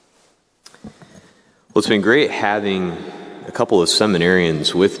Well, it's been great having a couple of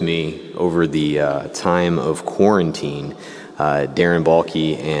seminarians with me over the time of quarantine, Darren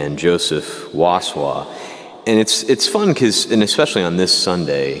Balke and Joseph Waswa. And it's fun because, and especially on this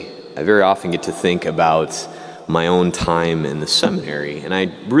Sunday, I very often get to think about my own time in the seminary, and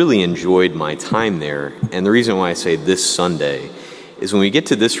I really enjoyed my time there. And the reason why I say this Sunday is when we get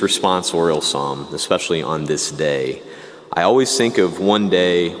to this responsorial psalm, especially on this day, I always think of one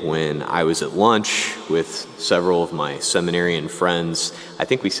day when I was at lunch with several of my seminarian friends. I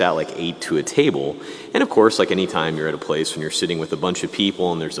think we sat like 8 to a table. And of course, like any time you're at a place when you're sitting with a bunch of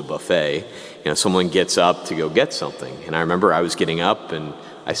people and there's a buffet, someone gets up to go get something. And I remember I was getting up and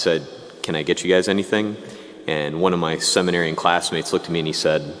I said, "Can I get you guys anything?" And one of my seminarian classmates looked at me and he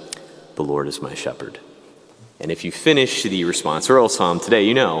said, "The Lord is my shepherd." And if you finish the responsorial psalm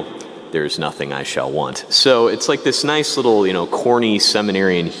today, there's nothing I shall want. So it's like this nice little, corny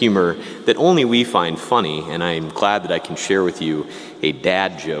seminarian humor that only we find funny, and I'm glad that I can share with you a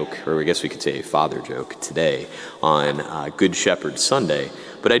dad joke, or I guess we could say a father joke today on Good Shepherd Sunday.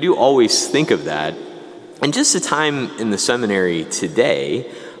 But I do always think of that. And just the time in the seminary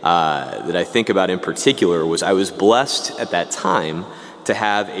today that I think about in particular was I was blessed at that time to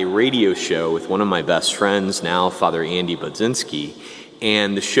have a radio show with one of my best friends, now Father Andy Budzinski.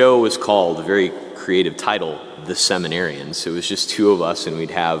 And the show was called, a very creative title, The Seminarians. It was just two of us, and we'd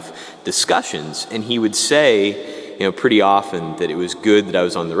have discussions. And he would say, pretty often that it was good that I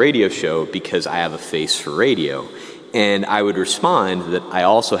was on the radio show because I have a face for radio. And I would respond that I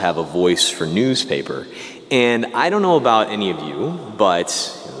also have a voice for newspaper. And I don't know about any of you, but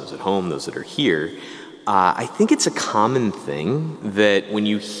those at home, those that are here, I think it's a common thing that when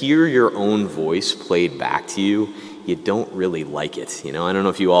you hear your own voice played back to you, you don't really like it. I don't know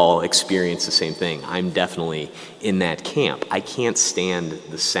if you all experience the same thing. I'm definitely in that camp. I can't stand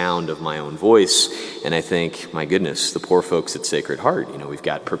the sound of my own voice. And I think, my goodness, the poor folks at Sacred Heart, we've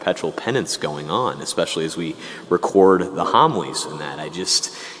got perpetual penance going on, especially as we record the homilies and that.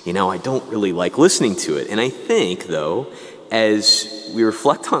 I don't really like listening to it. And I think, though, as we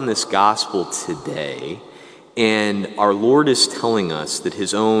reflect on this gospel today, and our Lord is telling us that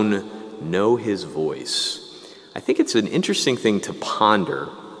his own know his voice, I think it's an interesting thing to ponder,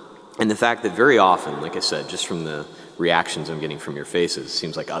 and the fact that very often, like I said, just from the reactions I'm getting from your faces, it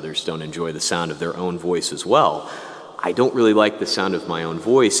seems like others don't enjoy the sound of their own voice as well. I don't really like the sound of my own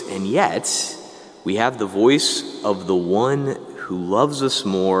voice, and yet we have the voice of the one who loves us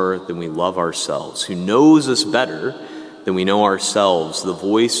more than we love ourselves, who knows us better than we know ourselves, the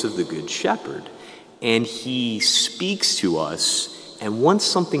voice of the Good Shepherd. And he speaks to us and wants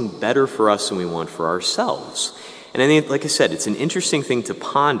something better for us than we want for ourselves. And I think, like I said, it's an interesting thing to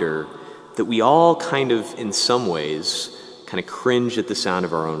ponder that we all kind of, in some ways, kind of cringe at the sound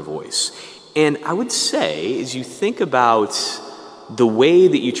of our own voice. And I would say, as you think about the way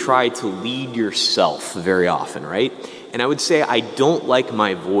that you try to lead yourself very often, right? And I would say I don't like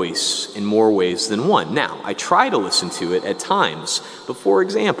my voice in more ways than one. Now, I try to listen to it at times, but for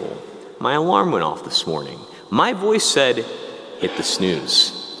example, my alarm went off this morning. My voice said, "Hit the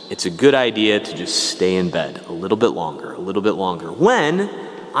snooze. It's a good idea to just stay in bed a little bit longer, when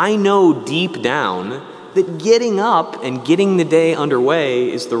I know deep down that getting up and getting the day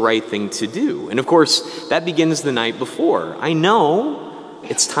underway is the right thing to do. And of course, that begins the night before. I know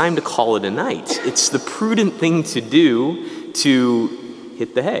it's time to call it a night. It's the prudent thing to do to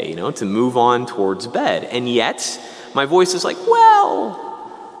hit the hay, to move on towards bed. And yet, my voice is like,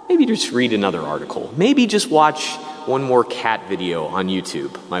 well, maybe just read another article. Maybe just watch one more cat video on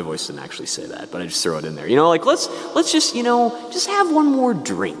YouTube. My voice didn't actually say that, but I just throw it in there. Let's just, just have one more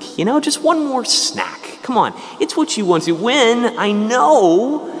drink, just one more snack. Come on, it's what you want to. When I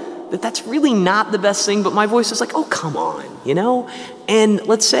know that that's really not the best thing, but my voice is like, oh, come on, And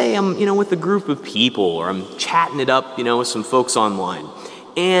let's say I'm, with a group of people, or I'm chatting it up, with some folks online,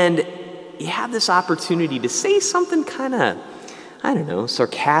 and you have this opportunity to say something kind of,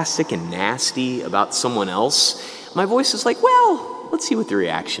 sarcastic and nasty about someone else. My voice is like, well, let's see what the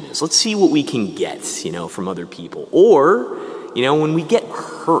reaction is. Let's see what we can get, from other people. Or, when we get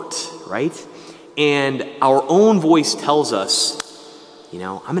hurt, right? And our own voice tells us,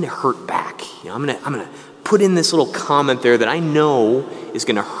 I'm going to hurt back. I'm going to put in this little comment there that I know is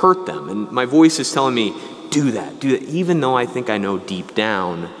going to hurt them. And my voice is telling me, do that, even though I think I know deep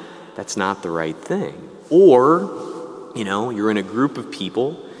down that's not the right thing. Or, you're in a group of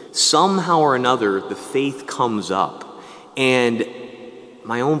people, somehow or another, the faith comes up. And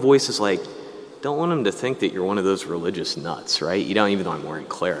my own voice is like, don't want them to think that you're one of those religious nuts, right? Even though I'm wearing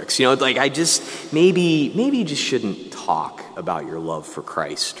clerics. I just, maybe you just shouldn't talk about your love for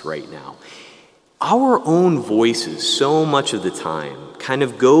Christ right now. our own voices so much of the time kind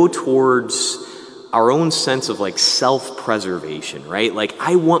of go towards our own sense of like self-preservation, right? Like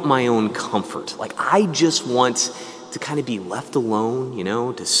I want my own comfort. Like I just want to kind of be left alone,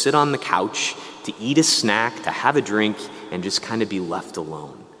 to sit on the couch, to eat a snack, to have a drink, and just kind of be left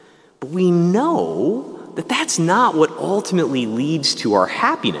alone. But we know that that's not what ultimately leads to our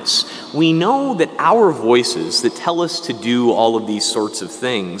happiness. We know that our voices that tell us to do all of these sorts of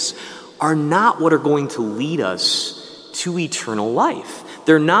things are not what are going to lead us to eternal life.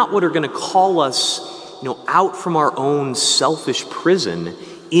 They're not what are going to call us, out from our own selfish prison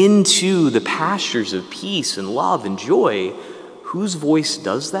into the pastures of peace and love and joy. Whose voice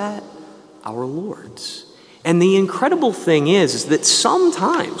does that? Our Lord's. And the incredible thing is that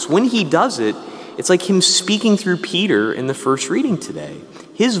sometimes when he does it, it's like him speaking through Peter in the first reading today.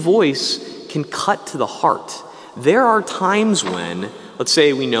 His voice can cut to the heart. There are times when, let's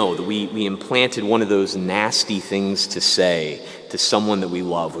say we know that we implanted one of those nasty things to say to someone that we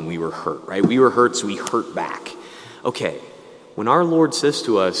love when we were hurt, right? We were hurt, so we hurt back. Okay, when our Lord says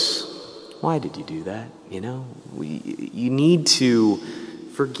to us, why did you do that? You need to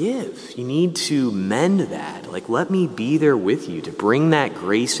forgive. You need to mend that. Like, let me be there with you to bring that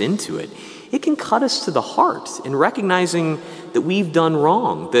grace into it. It can cut us to the heart in recognizing that we've done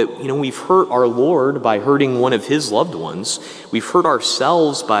wrong, that, we've hurt our Lord by hurting one of his loved ones. We've hurt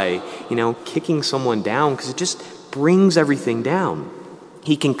ourselves by, kicking someone down, because it just brings everything down.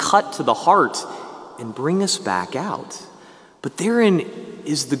 He can cut to the heart and bring us back out. But therein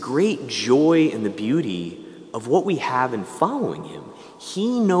is the great joy and the beauty of what we have in following him.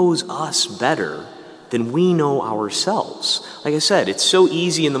 He knows us better than we know ourselves. Like I said, it's so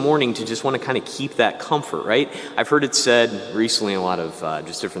easy in the morning to just want to kind of keep that comfort, right? I've heard it said recently in a lot of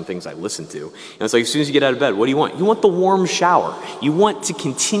just different things I listen to. It's like as soon as you get out of bed, what do you want? You want the warm shower. You want to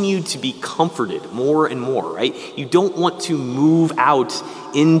continue to be comforted more and more, right? You don't want to move out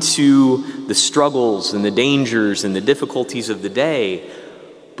into the struggles and the dangers and the difficulties of the day.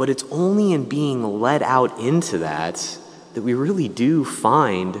 But it's only in being led out into that we really do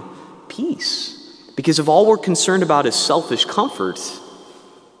find peace. Because if all we're concerned about is selfish comfort,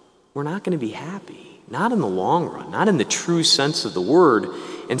 we're not going to be happy. Not in the long run, not in the true sense of the word.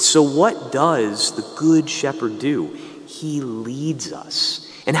 And so what does the good shepherd do? He leads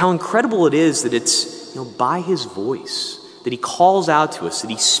us. And how incredible it is that it's by his voice, that he calls out to us, that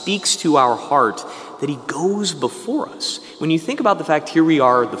he speaks to our heart, that he goes before us. When you think about the fact, here we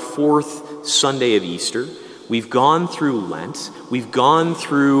are, the fourth Sunday of Easter. We've gone through Lent. We've gone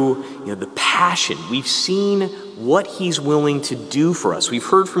through the Passion. We've seen what he's willing to do for us. We've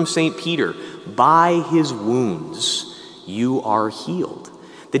heard from St. Peter, by his wounds you are healed.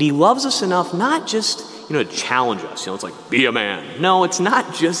 That he loves us enough not just to challenge us. It's like, be a man. No, it's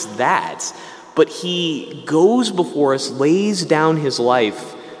not just that. But he goes before us, lays down his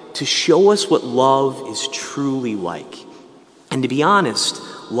life to show us what love is truly like. And to be honest,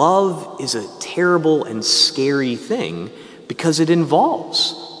 love is a terrible and scary thing because it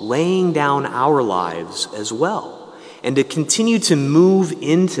involves laying down our lives as well. And to continue to move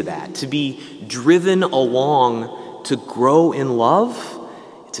into that, to be driven along to grow in love,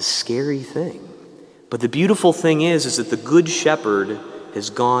 it's a scary thing. But the beautiful thing is that the Good Shepherd has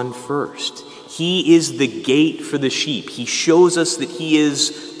gone first. He is the gate for the sheep. He shows us that he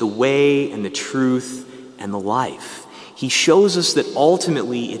is the way and the truth and the life. He shows us that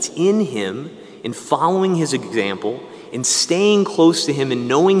ultimately it's in him, in following his example, in staying close to him and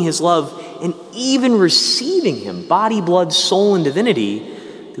knowing his love, and even receiving him, body, blood, soul, and divinity,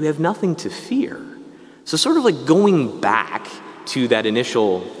 that we have nothing to fear. So sort of like going back to that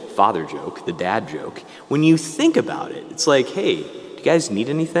initial father joke, the dad joke, when you think about it, it's like, hey, do you guys need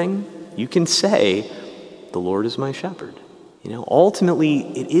anything? You can say, the Lord is my shepherd. Ultimately,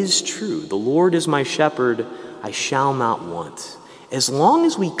 it is true. The Lord is my shepherd, I shall not want. As long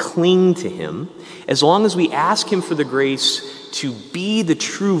as we cling to him, as long as we ask him for the grace to be the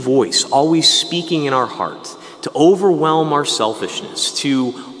true voice, always speaking in our heart, to overwhelm our selfishness,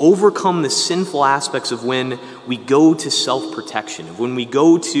 to overcome the sinful aspects of when we go to self-protection, of when we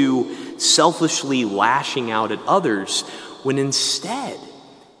go to selfishly lashing out at others, when instead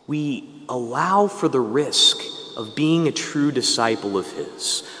we allow for the risk of being a true disciple of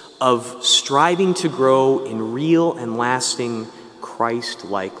his, of striving to grow in real and lasting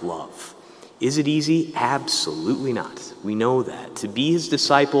Christ-like love. Is it easy? Absolutely not. We know that. To be his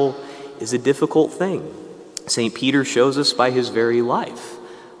disciple is a difficult thing. St. Peter shows us by his very life.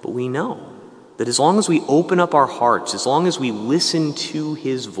 But we know that as long as we open up our hearts, as long as we listen to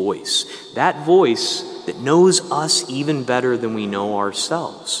his voice, that voice that knows us even better than we know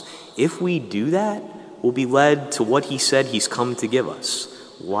ourselves, If we do that, we'll be led to what he said he's come to give us,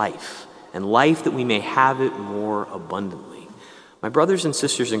 life, and life that we may have it more abundantly. My brothers and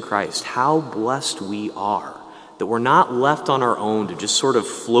sisters in Christ, how blessed we are that we're not left on our own to just sort of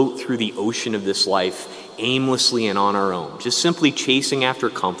float through the ocean of this life aimlessly and on our own, just simply chasing after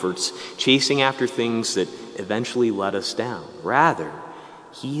comforts, chasing after things that eventually let us down. Rather,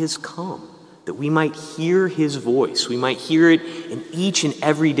 he has come that we might hear his voice, we might hear it in each and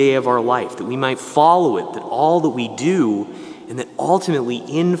every day of our life, that we might follow it, that all that we do, and that ultimately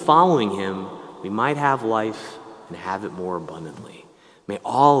in following him, we might have life and have it more abundantly. May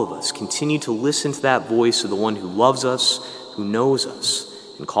all of us continue to listen to that voice of the one who loves us, who knows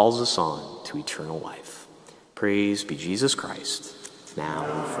us, and calls us on to eternal life. Praise be Jesus Christ, now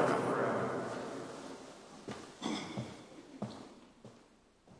and forever.